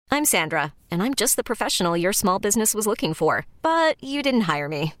I'm Sandra, and I'm just the professional your small business was looking for. But you didn't hire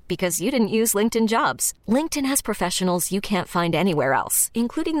me because you didn't use LinkedIn Jobs. LinkedIn has professionals you can't find anywhere else,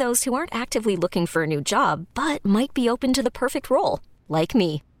 including those who aren't actively looking for a new job, but might be open to the perfect role, like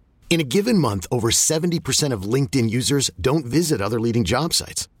me. In a given month, over 70% of LinkedIn users don't visit other leading job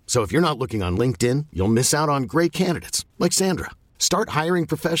sites. So if you're not looking on LinkedIn, you'll miss out on great candidates like Sandra. Start hiring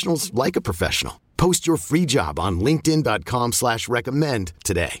professionals like a professional. Post your free job on linkedin.com/recommend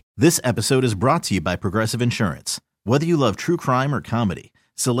today. This episode is brought to you by Progressive Insurance. Whether you love true crime or comedy,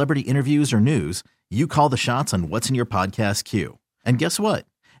 celebrity interviews or news, you call the shots on what's in your podcast queue. And guess what?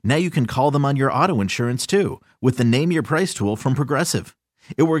 Now you can call them on your auto insurance too with the Name Your Price tool from Progressive.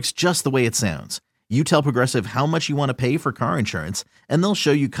 It works just the way it sounds. You tell Progressive how much you want to pay for car insurance, and they'll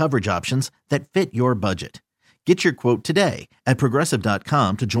show you coverage options that fit your budget. Get your quote today at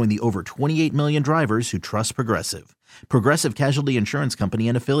Progressive.com to join the over 28 million drivers who trust Progressive. Progressive Casualty Insurance Company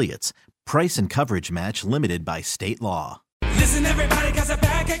and Affiliates. Price and coverage match limited by state law. Listen everybody, 'cause I'm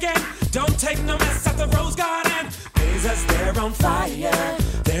back again. Don't take no mess at the Rose Garden. Blazers, they're on fire.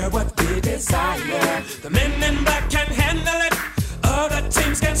 They're what we desire. The men in black can handle it. Other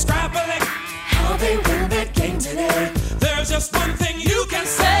teams can scrap a lick. How they win that game today. There's just one thing you can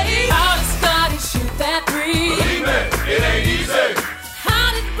say. How did Scotty shoot that three? Believe it ain't easy.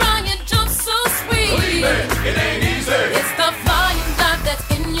 How did Brian jump so sweet? Believe it ain't easy. It's the flying dot that's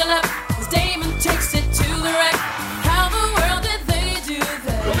in your lap. As Damon takes it to the rack. How the world did they do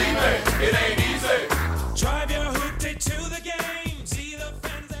that? Believe it ain't easy. Drive your hoopty to the game. See the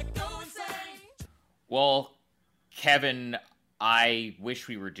fans that go insane. Well, Kevin, I wish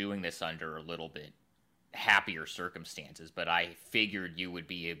we were doing this under a little bit happier circumstances, but I figured you would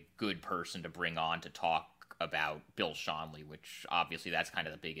be a good person to bring on to talk about Bill Schonely, which obviously that's kind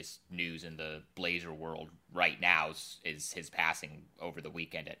of the biggest news in the Blazer world right now is his passing over the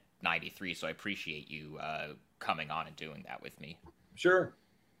weekend at 93. So I appreciate you coming on and doing that with me. Sure.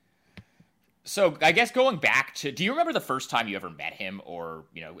 So I guess going back to, do you remember the first time you ever met him or,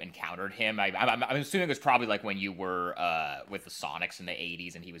 encountered him? I'm assuming it was probably like when you were with the Sonics in the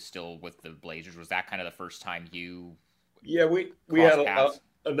 80s and he was still with the Blazers. Was that kind of the first time you? Yeah, we had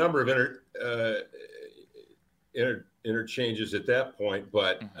a number of interchanges at that point,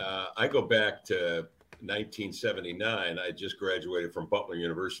 but I go back to 1979. I just graduated from Butler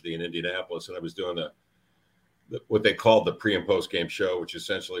University in Indianapolis, and I was doing what they called the pre and post game show, which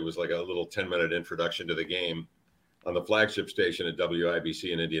essentially was like a little 10-minute introduction to the game on the flagship station at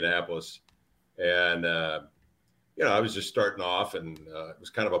WIBC in Indianapolis. And, I was just starting off, and it was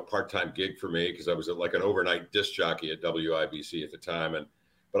kind of a part-time gig for me because I was like an overnight disc jockey at WIBC at the time.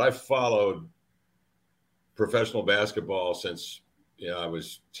 But I followed professional basketball since, I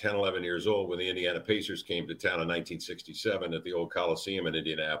was 10, 11 years old when the Indiana Pacers came to town in 1967 at the old Coliseum in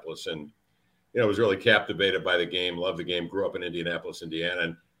Indianapolis. And, I was really captivated by the game, loved the game, grew up in Indianapolis,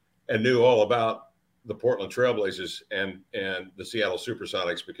 Indiana, and knew all about the Portland Trailblazers and the Seattle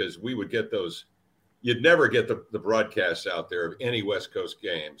Supersonics because we would get those. You'd never get the broadcasts out there of any West Coast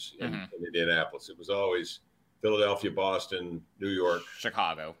games in Indianapolis. It was always Philadelphia, Boston, New York,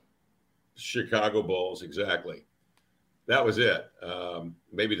 Chicago Bulls, exactly. That was it.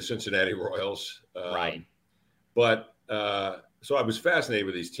 Maybe the Cincinnati Royals. Right. But so I was fascinated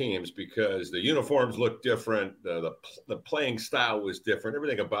with these teams because the uniforms looked different. The playing style was different.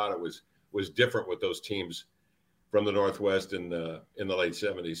 Everything about it was different with those teams from the Northwest in the late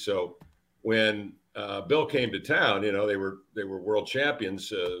 70s. So when Bill came to town, they were world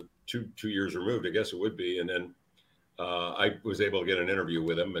champions 2 years removed, I guess it would be. And then I was able to get an interview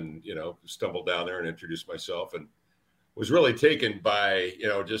with him and, stumbled down there and introduced myself and was really taken by,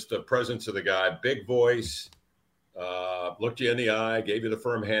 just the presence of the guy, big voice, looked you in the eye, gave you the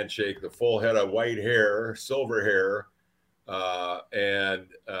firm handshake, the full head of white hair, silver hair, and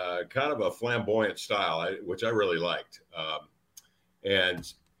kind of a flamboyant style, which I really liked.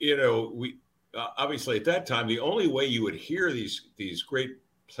 We obviously at that time, the only way you would hear these great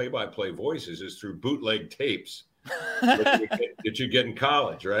play-by-play voices is through bootleg tapes that you get in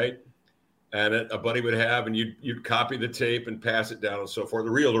college, right? And a buddy would have, and you'd copy the tape and pass it down and so forth.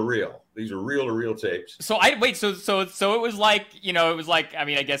 Reel to reel. These are reel to reel tapes. So it was like,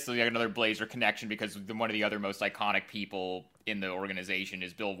 I guess like another Blazer connection because one of the other most iconic people in the organization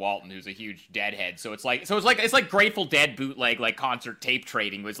is Bill Walton, who's a huge Deadhead. So it's like Grateful Dead bootleg, like concert tape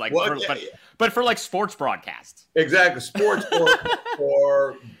trading was like, but for like sports broadcasts. Exactly. Sports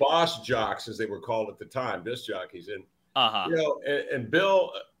or boss jocks, as they were called at the time, disc jockeys. And, and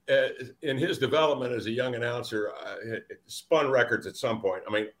Bill, in his development as a young announcer, spun records at some point.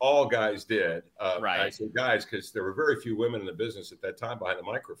 I mean, all guys did. Right. I say guys because there were very few women in the business at that time behind the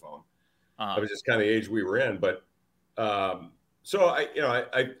microphone. Uh-huh. It was just kind of the age we were in. But so I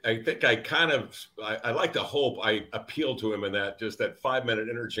think I like to hope I appealed to him in that 5-minute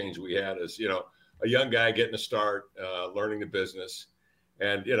interchange we had as, a young guy getting a start, learning the business.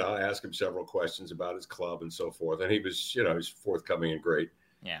 And, I asked him several questions about his club and so forth. And he was, he's forthcoming and great.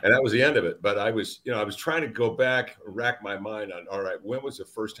 Yeah. And that was the end of it. But I was trying to go back and rack my mind on, all right, when was the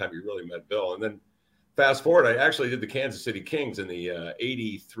first time you really met Bill? And then fast forward, I actually did the Kansas City Kings in the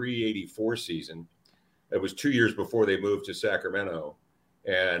 83-84 season. It was 2 years before they moved to Sacramento,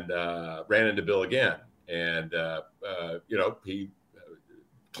 and ran into Bill again. And, he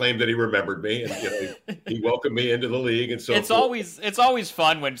claimed that he remembered me, and he welcomed me into the league, and so it's always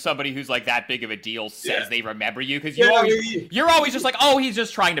fun when somebody who's like that big of a deal says they remember you, because you're always just like, oh, he's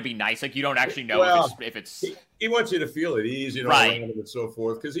just trying to be nice, like you don't actually know if it's he wants you to feel at ease, right, around him and so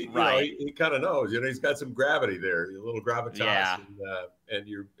forth, because he kind of knows, he's got some gravity there, a little gravitas, and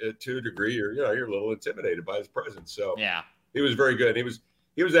you're to a degree you're a little intimidated by his presence. So he was very good.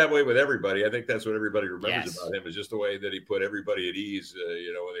 He was that way with everybody. I think that's what everybody remembers about him, is just the way that he put everybody at ease.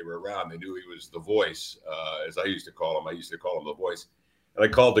 When they were around, they knew he was the voice, as I used to call him. I used to call him the voice. And I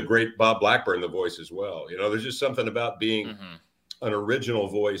called the great Bob Blackburn the voice as well. There's just something about being an original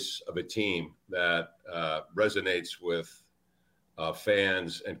voice of a team that resonates with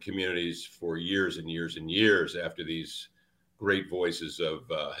fans and communities for years and years and years after these great voices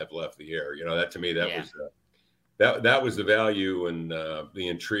have left the air. That to me, that was that was the value and the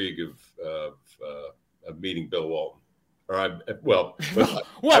intrigue of meeting Bill Walton. Bill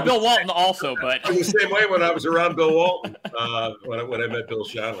Walton also, but the same way when I was around Bill Walton, when I met Bill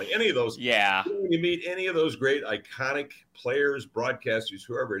Schonely. Any of those, when you meet any of those great iconic players, broadcasters,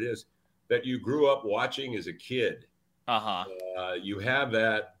 whoever it is that you grew up watching as a kid, you have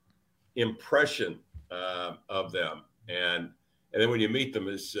that impression of them, and then when you meet them,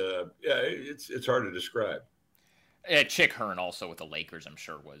 it's hard to describe. Chick Hearn also with the Lakers, I'm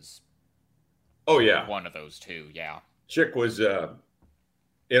sure was. Oh yeah, one of those two. Yeah, Chick was, and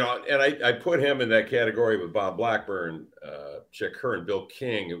I put him in that category with Bob Blackburn, Chick Hearn, Bill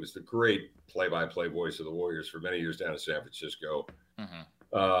King. It was the great play-by-play voice of the Warriors for many years down in San Francisco.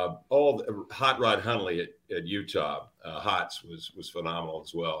 Hot Rod Hundley at Utah, Hots was phenomenal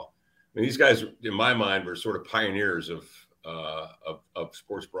as well. I mean, these guys, in my mind, were sort of pioneers of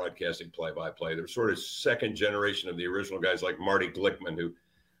sports broadcasting play-by-play. They're sort of second generation of the original guys like Marty Glickman, who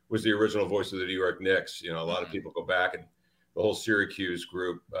was the original voice of the New York Knicks. A lot of people go back, and the whole Syracuse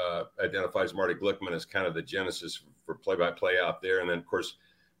group identifies Marty Glickman as kind of the genesis for play-by-play out there. And then, of course,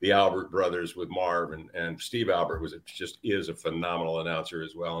 the Albert brothers with Marv and Steve Albert is a phenomenal announcer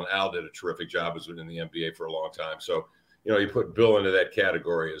as well. And Al did a terrific job as in the NBA for a long time. So, you put Bill into that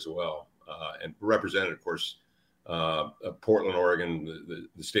category as well, and represented, of course, Portland, Oregon,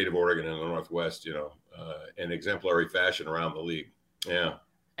 the state of Oregon in the Northwest, in exemplary fashion around the league. Yeah.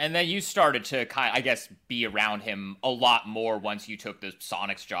 And then you started to be around him a lot more once you took the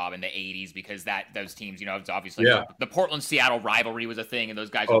Sonics job in the 80s, because those teams, it's obviously the Portland-Seattle rivalry was a thing, and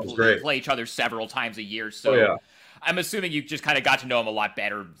those guys would play each other several times a year. So I'm assuming you just kind of got to know him a lot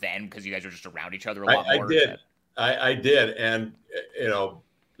better then, because you guys were just around each other a lot more. I did. And,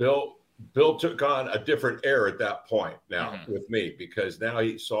 Bill took on a different air at that point now with me, because now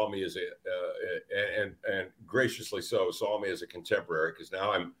he saw me as and graciously so saw me as a contemporary, because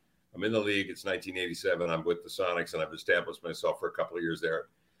now I'm in the league. It's 1987. I'm with the Sonics, and I've established myself for a couple of years there.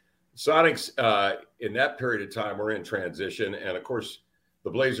 Sonics, in that period of time, we're in transition. And of course,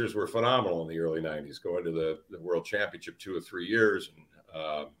 the Blazers were phenomenal in the early 90s, going to the World Championship 2 or 3 years,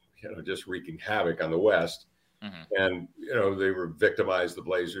 and just wreaking havoc on the West. And, they were victimized, the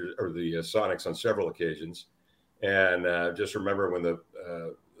Blazers or the Sonics, on several occasions. And just remember when the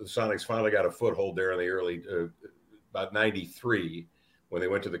Sonics finally got a foothold there in the early, about 93, when they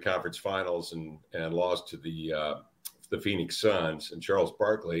went to the conference finals and lost to the Phoenix Suns and Charles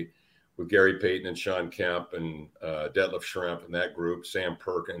Barkley, with Gary Payton and Sean Kemp and Detlef Schrempf and that group, Sam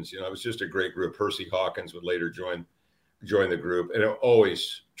Perkins. It was just a great group. Percy Hawkins would later join the group. And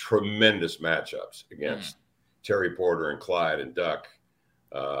always tremendous matchups against Terry Porter and Clyde and Duck,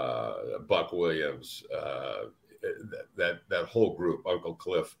 Buck Williams, that whole group, Uncle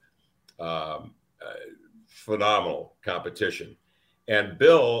Cliff, phenomenal competition. And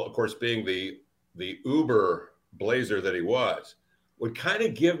Bill, of course, being the uber Blazer that he was, would kind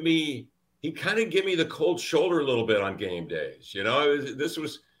of give me the cold shoulder a little bit on game days. This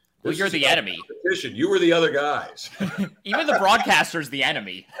was Well, you're the enemy. You were the other guys. Even the broadcaster's the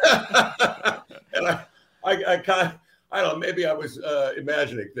enemy. And I don't know, maybe I was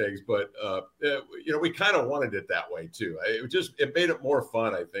imagining things, but we kind of wanted it that way too. It made it more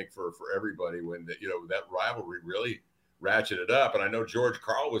fun, I think, for everybody when that rivalry really ratcheted up. And I know George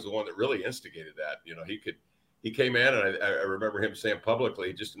Karl was the one that really instigated that. He came in, and I remember him saying publicly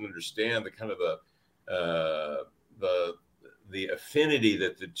he just didn't understand the kind of the affinity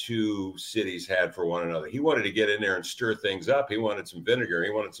that the two cities had for one another. He wanted to get in there and stir things up. He wanted some vinegar. He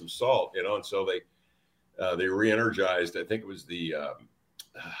wanted some salt, and so they re-energized. I think it was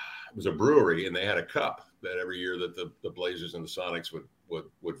a brewery, and they had a cup that every year that the Blazers and the Sonics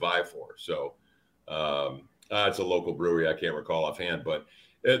would vie for. So it's a local brewery. I can't recall offhand, but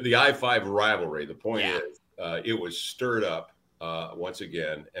the I-5 rivalry, the point is it was stirred up once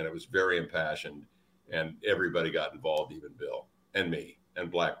again, and it was very impassioned, and everybody got involved, even Bill and me and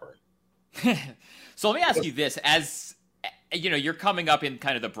Blackburn. So let me ask you this, as you're coming up in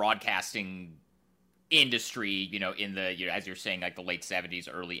kind of the broadcasting industry, in the, as you're saying, like the late 70s,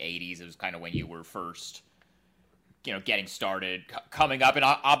 early 80s, it was kind of when you were first, getting started, coming up. And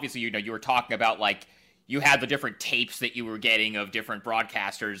obviously, you were talking about, like, you had the different tapes that you were getting of different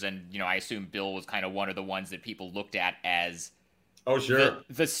broadcasters. And, I assume Bill was kind of one of the ones that people looked at as, oh, sure,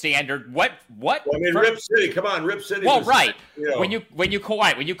 the standard. What? Well, I mean, Rip City. Come on, Rip City. Well, right. When you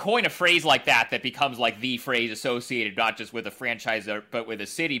coin a phrase like that becomes like the phrase associated not just with a franchise but with a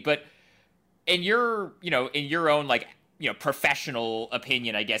city. But in your own, like, professional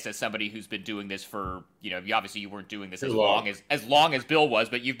opinion, I guess, as somebody who's been doing this for, you weren't doing this as long as Bill was,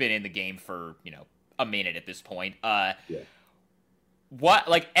 but you've been in the game for a minute at this point. What,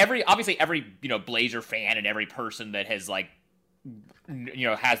 like, every Blazer fan and every person that has, like,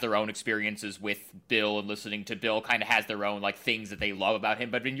 has their own experiences with Bill and listening to Bill kind of has their own, like, things that they love about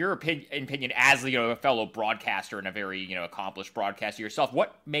him. But in your opinion, as a fellow broadcaster and a very accomplished broadcaster yourself,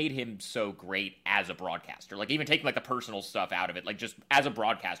 what made him so great as a broadcaster? Like, even taking, like, the personal stuff out of it, like, just as a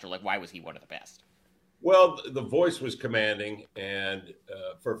broadcaster, like, why was he one of the best? Well, the voice was commanding, and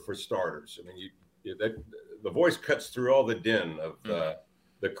for starters, I mean, the voice cuts through all the din of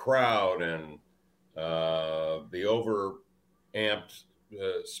the crowd and the over-amped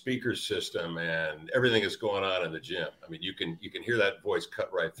speaker system and everything that's going on in the gym. I mean, you can hear that voice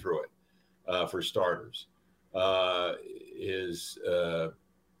cut right through it. For starters, his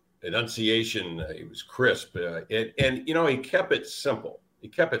enunciation, he was crisp, and he kept it simple.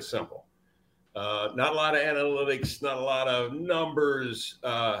 Not a lot of analytics, not a lot of numbers.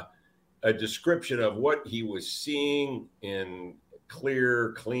 A description of what he was seeing in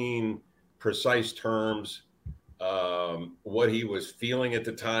clear, clean, precise terms. What he was feeling at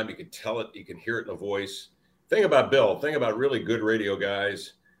the time, you could tell it, you can hear it in the voice. Thing about really good radio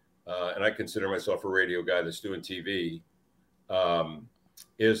guys, and I consider myself a radio guy that's doing TV,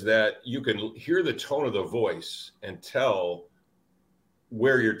 is that you can hear the tone of the voice and tell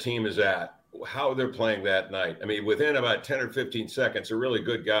where your team is at, how they're playing that night. I mean, within about 10 or 15 seconds, a really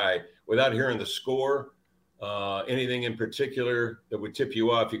good guy, without hearing the score, anything in particular that would tip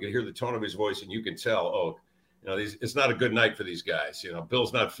you off, you can hear the tone of his voice and you can tell, it's not a good night for these guys.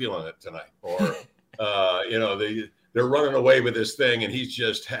 Bill's not feeling it tonight, or they're running away with this thing, and he's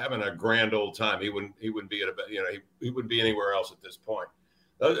just having a grand old time. He wouldn't be he wouldn't be anywhere else at this point.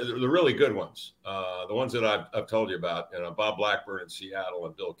 The really good ones, the ones that I've told you about, Bob Blackburn in Seattle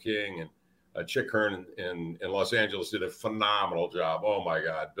and Bill King and Chick Hearn in Los Angeles did a phenomenal job. Oh my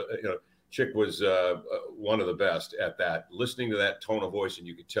God, Chick was one of the best at that, listening to that tone of voice, and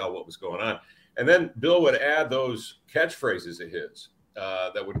you could tell what was going on. And then Bill would add those catchphrases of his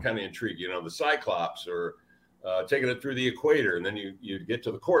that would kind of intrigue you, the Cyclops, or taking it through the equator. And then you get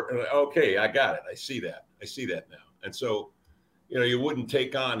to the court and, okay, I got it. I see that now. And so, you wouldn't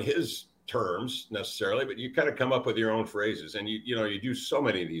take on his terms necessarily, but you kind of come up with your own phrases. And you do so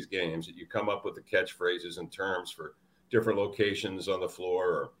many of these games that you come up with the catchphrases and terms for different locations on the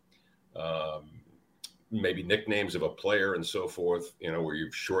floor, or maybe nicknames of a player and so forth, where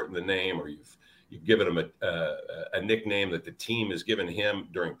you've shortened the name, or you've given him a nickname that the team has given him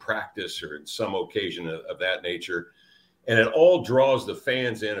during practice or in some occasion of that nature. And it all draws the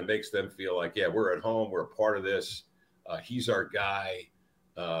fans in and makes them feel like, yeah, we're at home. We're a part of this. He's our guy.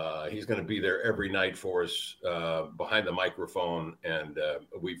 He's going to be there every night for us behind the microphone. And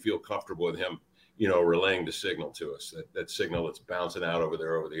we feel comfortable with him, relaying the signal to us. That signal that's bouncing out over the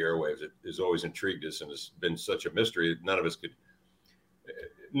airwaves. It has always intrigued us and has been such a mystery. None of us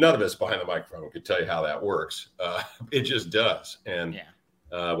behind the microphone could tell you how that works. It just does. And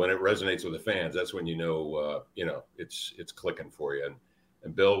when it resonates with the fans, that's when it's clicking for you.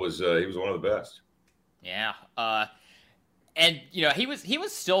 And Bill was he was one of the best. Yeah. And he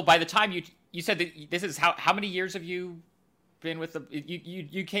was still, by the time you said that this is how many years have you been with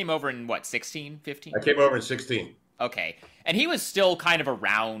you came over in what, 16, 15? I came over in 16. Okay. And he was still kind of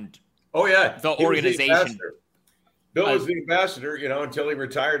around. Oh yeah. The organization. Bill was the ambassador, until he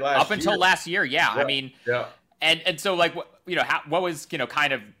retired last year. Up until last year. Yeah. Yeah. I mean, yeah. And so like, what was,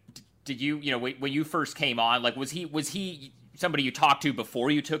 kind of, did you, when you first came on, like, was he somebody you talked to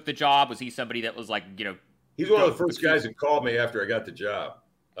before you took the job? Was he somebody that was like, He's one of the first guys that called me after I got the job,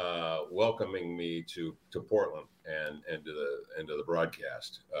 welcoming me to Portland and to the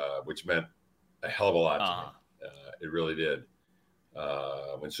broadcast, which meant a hell of a lot to me. It really did.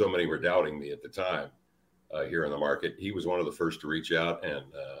 When so many were doubting me at the time here in the market, he was one of the first to reach out and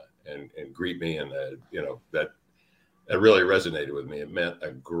greet me, and that really resonated with me. It meant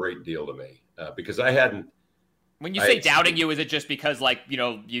a great deal to me because I hadn't. When you say doubting you, is it just because, like,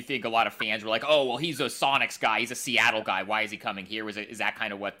 you think a lot of fans were like, oh, well, he's a Sonics guy, he's a Seattle guy, why is he coming here? Is that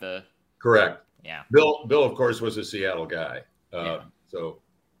kind of what the... Correct. Yeah. Bill, of course, was a Seattle guy. Yeah. So,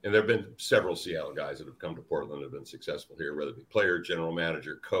 and there have been several Seattle guys that have come to Portland and have been successful here, whether it be player, general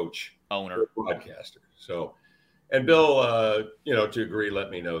manager, coach, owner, broadcaster. So, and Bill, to agree, let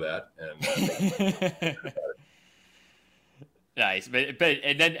me know that. And nice. But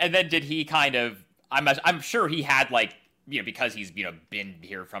and then did he kind of... I'm sure he had, like, because he's, been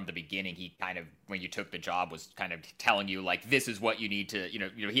here from the beginning, he kind of, when you took the job, was kind of telling you, like, this is what you need to,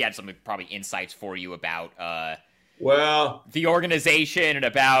 he had some probably insights for you about, the organization and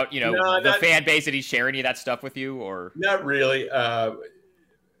about, the fan base. That he's sharing you that stuff with you, or? Not really.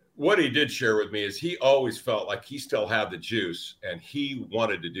 What he did share with me is he always felt like he still had the juice and he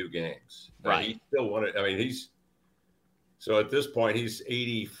wanted to do games. Right. He still wanted, so at this point, he's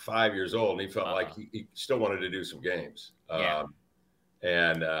 85 years old, and he felt like he still wanted to do some games. Yeah.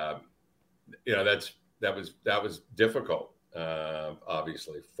 That was difficult,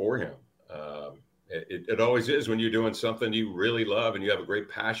 obviously, for him. It always is when you're doing something you really love and you have a great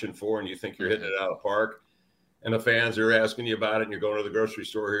passion for, and you think you're hitting it out of the park, and the fans are asking you about it, and you're going to the grocery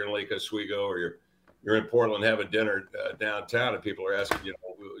store here in Lake Oswego, or you're in Portland having dinner downtown, and people are asking,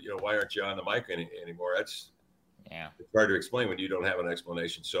 why aren't you on the mic anymore? Yeah, it's hard to explain when you don't have an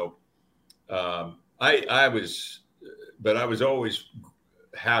explanation. So I was always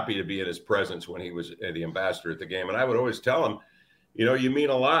happy to be in his presence when he was the ambassador at the game. And I would always tell him, you mean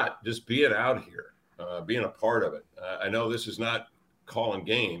a lot just being out here, being a part of it. I know this is not calling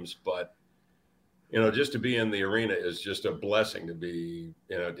games, but, just to be in the arena is just a blessing to be,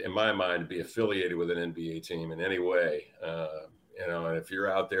 in my mind, to be affiliated with an NBA team in any way. And if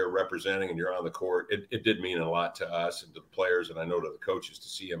you're out there representing and you're on the court, it did mean a lot to us and to the players, and I know to the coaches, to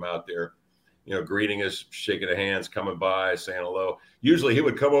see him out there, greeting us, shaking the hands, coming by, saying hello. Usually he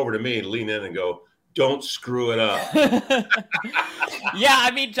would come over to me and lean in and go, "Don't screw it up." Yeah,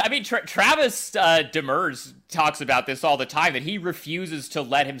 Travis Demers talks about this all the time, that he refuses to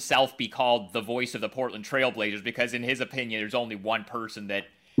let himself be called the voice of the Portland Trailblazers because, in his opinion, there's only one person that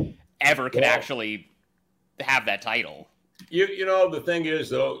ever can actually have that title. The thing is,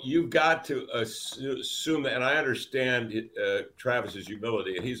 though, you've got to assume that, and I understand Travis's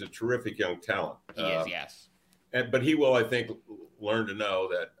humility, and he's a terrific young talent. He is, yes. But he will, I think, learn to know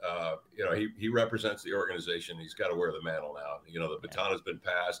that, he represents the organization. He's got to wear the mantle now. The baton has been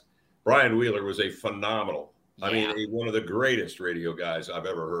passed. Brian Wheeler was a phenomenal, one of the greatest radio guys I've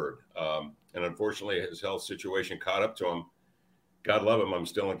ever heard. And unfortunately, his health situation caught up to him. God love him. I'm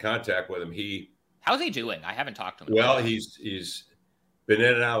still in contact with him. How's he doing? I haven't talked to him. Well, he's been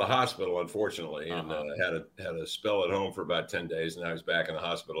in and out of the hospital, unfortunately, and had a spell at home for about 10 days, and now he's back in the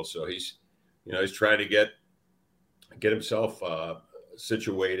hospital. So he's trying to get himself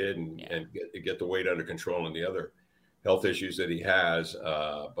situated and get the weight under control and the other health issues that he has.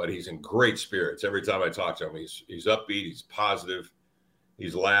 But he's in great spirits. Every time I talk to him, he's upbeat, he's positive,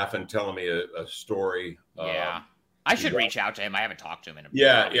 he's laughing, telling me a story. Yeah. I should reach out to him. I haven't talked to him in a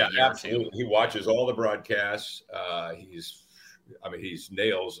year absolutely. He watches all the broadcasts. He's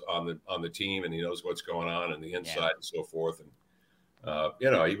nails on the team, and he knows what's going on and the inside and so forth. And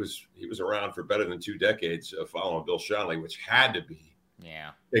he was around for better than 2 decades following Bill Schonely, which had to be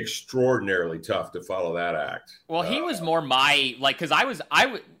extraordinarily tough to follow that act. Well, he was more because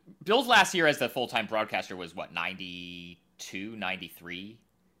Bill's last year as the full-time broadcaster was what, 92, 93?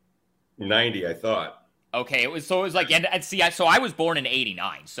 90, I thought. Okay, it was like, and see, so I was born in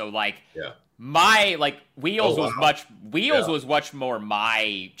 89, so my Wheels was much more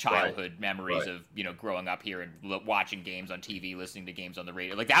my childhood memories of growing up here and watching games on TV, listening to games on the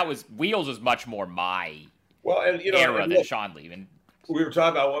radio. Wheels was much more my era than Sean Lee. And we were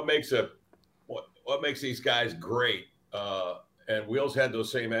talking about what makes these guys great, and Wheels had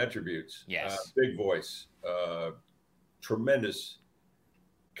those same attributes. Yes, big voice, tremendous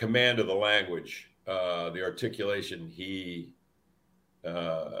command of the language, the articulation. He,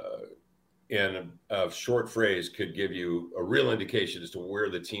 in a short phrase, could give you a real indication as to where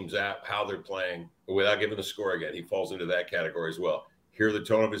the team's at, how they're playing, without giving the score again. He falls into that category as well. Hear the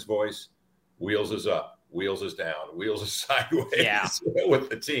tone of his voice. Wheels is up. Wheels is down. Wheels is sideways with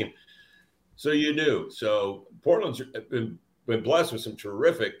the team. So you knew. So Portland's been blessed with some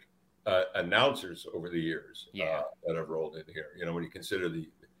terrific announcers over the years that have rolled in here. You know, when you consider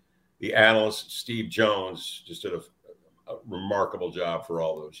the analyst, Steve Jones just did a remarkable job for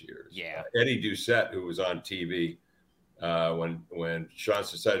all those years. Yeah. Eddie Doucette, who was on TV when Sean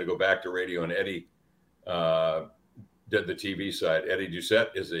decided to go back to radio, and Eddie did the TV side. Eddie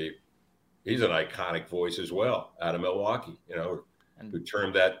Doucette he's an iconic voice as well out of Milwaukee, you know, who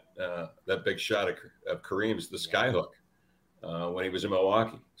termed that big shot of Kareem's the skyhook when he was in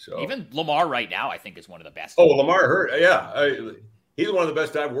Milwaukee. So even Lamar right now, I think, is one of the best. Oh, Lamar Hurt. Yeah. He's one of the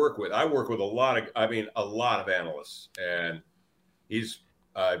best I've worked with. I work with a lot of analysts, and he's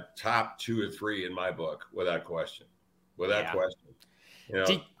top 2 or 3 in my book, without question. Without question. You know,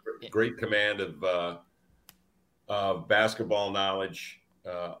 great command of basketball knowledge.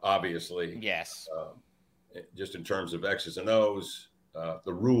 Obviously, yes. Just in terms of X's and O's,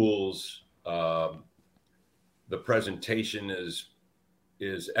 the rules, the presentation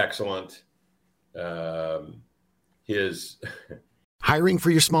is excellent. Hiring for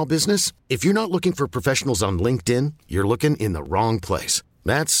your small business? If you're not looking for professionals on LinkedIn, you're looking in the wrong place.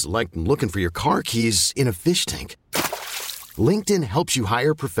 That's like looking for your car keys in a fish tank. LinkedIn helps you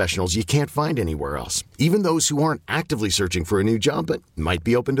hire professionals you can't find anywhere else, even those who aren't actively searching for a new job but might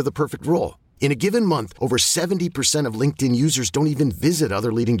be open to the perfect role. In a given month, over 70% of LinkedIn users don't even visit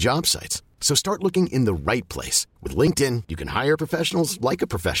other leading job sites. So start looking in the right place. With LinkedIn, you can hire professionals like a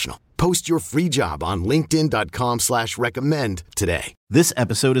professional. Post your free job on linkedin.com/recommend today. This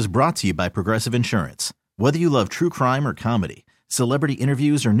episode is brought to you by Progressive Insurance. Whether you love true crime or comedy, celebrity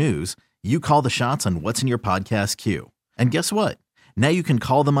interviews or news, you call the shots on what's in your podcast queue. And guess what? Now you can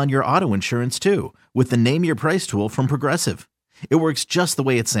call them on your auto insurance too with the Name Your Price tool from Progressive. It works just the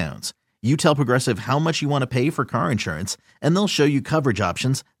way it sounds. You tell Progressive how much you want to pay for car insurance, and they'll show you coverage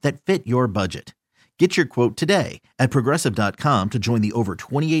options that fit your budget. Get your quote today at Progressive.com to join the over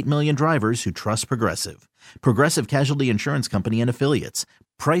 28 million drivers who trust Progressive. Progressive Casualty Insurance Company and Affiliates.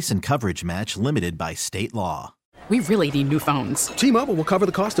 Price and coverage match limited by state law. We really need new phones. T-Mobile will cover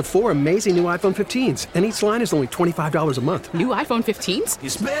the cost of 4 amazing new iPhone 15s, and each line is only $25 a month. New iPhone 15s?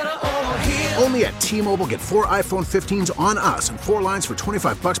 It's better over here. Only at T-Mobile, get 4 iPhone 15s on us and 4 lines for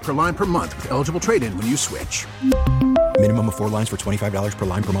 $25 per line per month with eligible trade-in when you switch. Minimum of 4 lines for $25 per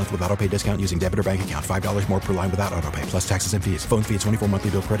line per month with autopay discount using debit or bank account. $5 more per line without autopay, plus taxes and fees. Phone fee at 24 monthly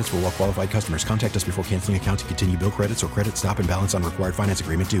bill credits for well-qualified customers. Contact us before canceling account to continue bill credits or credit stop and balance on required finance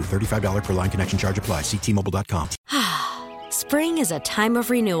agreement due. $35 per line connection charge applies. See T-Mobile.com. Spring is a time of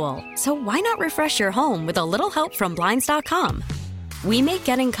renewal, so why not refresh your home with a little help from Blinds.com? We make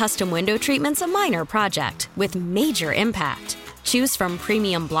getting custom window treatments a minor project with major impact. Choose from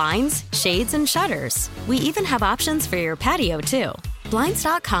premium blinds, shades, and shutters. We even have options for your patio, too.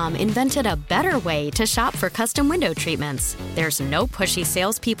 Blinds.com invented a better way to shop for custom window treatments. There's no pushy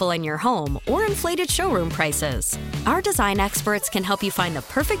salespeople in your home or inflated showroom prices. Our design experts can help you find the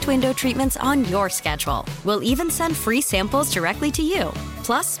perfect window treatments on your schedule. We'll even send free samples directly to you.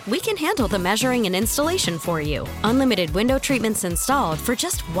 Plus, we can handle the measuring and installation for you. Unlimited window treatments installed for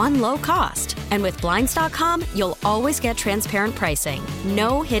just one low cost. And with Blinds.com, you'll always get transparent pricing.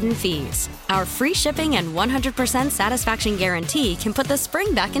 No hidden fees. Our free shipping and 100% satisfaction guarantee can put the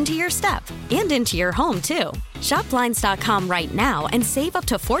spring back into your step and into your home, too. Shop Blinds.com right now and save up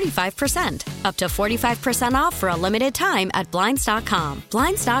to 45%. Up to 45% off for a limited time at Blinds.com.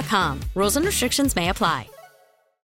 Blinds.com. Rules and restrictions may apply.